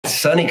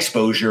sun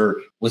exposure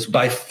was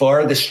by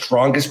far the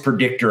strongest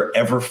predictor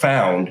ever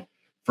found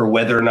for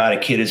whether or not a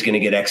kid is going to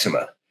get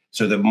eczema.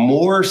 So the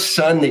more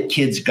sun that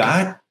kids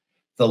got,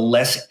 the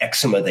less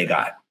eczema they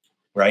got,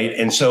 right?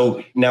 And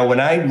so now when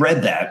I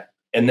read that,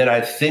 and then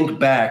I think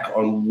back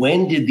on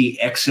when did the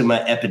eczema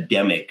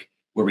epidemic,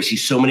 where we see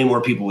so many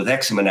more people with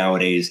eczema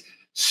nowadays,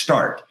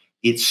 start?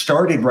 It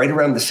started right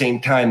around the same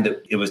time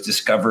that it was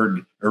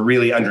discovered or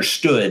really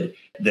understood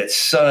that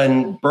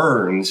sun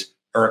burns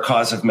are a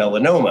cause of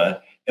melanoma.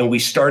 And we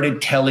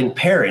started telling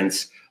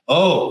parents,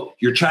 oh,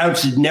 your child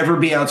should never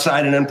be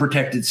outside in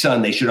unprotected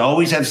sun. They should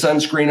always have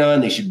sunscreen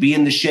on. They should be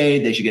in the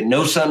shade. They should get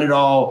no sun at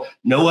all,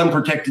 no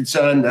unprotected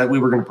sun. That we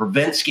were going to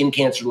prevent skin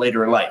cancer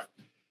later in life.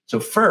 So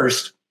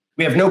first,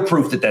 we have no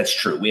proof that that's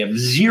true. We have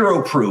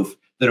zero proof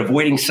that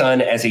avoiding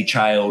sun as a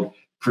child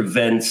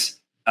prevents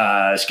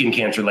skin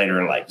cancer later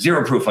in life.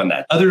 Zero proof on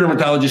that. Other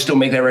dermatologists still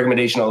make that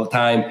recommendation all the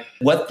time.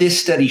 What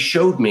this study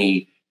showed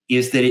me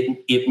is that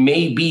it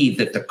may be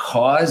that the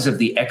cause of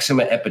the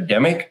eczema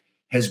epidemic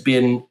has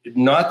been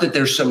not that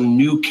there's some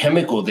new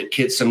chemical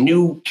some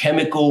new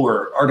chemical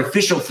or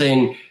artificial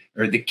thing,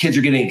 or the kids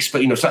are getting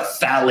exposed, it's not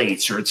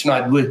phthalates, or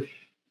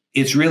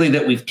it's really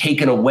that we've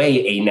taken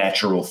away a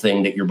natural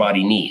thing that your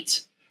body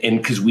needs. And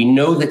because we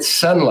know that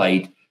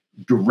sunlight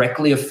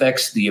directly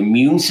affects the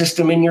immune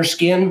system in your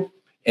skin,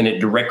 and it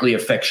directly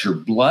affects your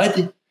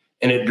blood,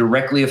 and it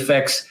directly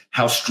affects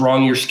how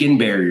strong your skin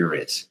barrier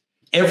is.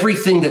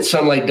 Everything that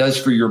sunlight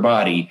does for your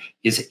body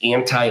is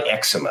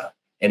anti-eczema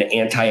and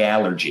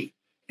anti-allergy.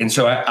 And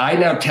so I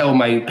now tell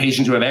my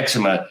patients who have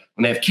eczema,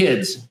 when they have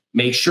kids,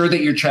 make sure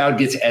that your child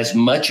gets as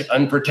much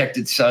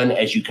unprotected sun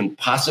as you can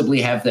possibly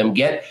have them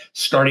get,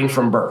 starting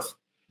from birth.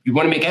 You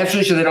want to make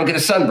absolutely sure they don't get a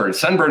sunburn.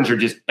 Sunburns are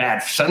just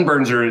bad.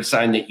 Sunburns are a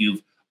sign that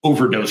you've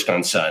overdosed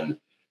on sun.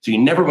 So you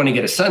never want to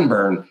get a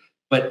sunburn,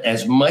 but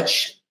as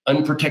much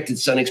unprotected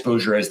sun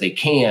exposure as they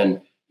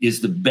can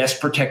is the best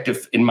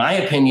protective, in my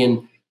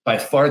opinion, by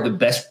far the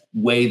best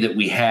way that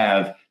we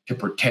have to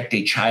protect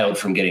a child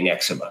from getting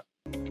eczema.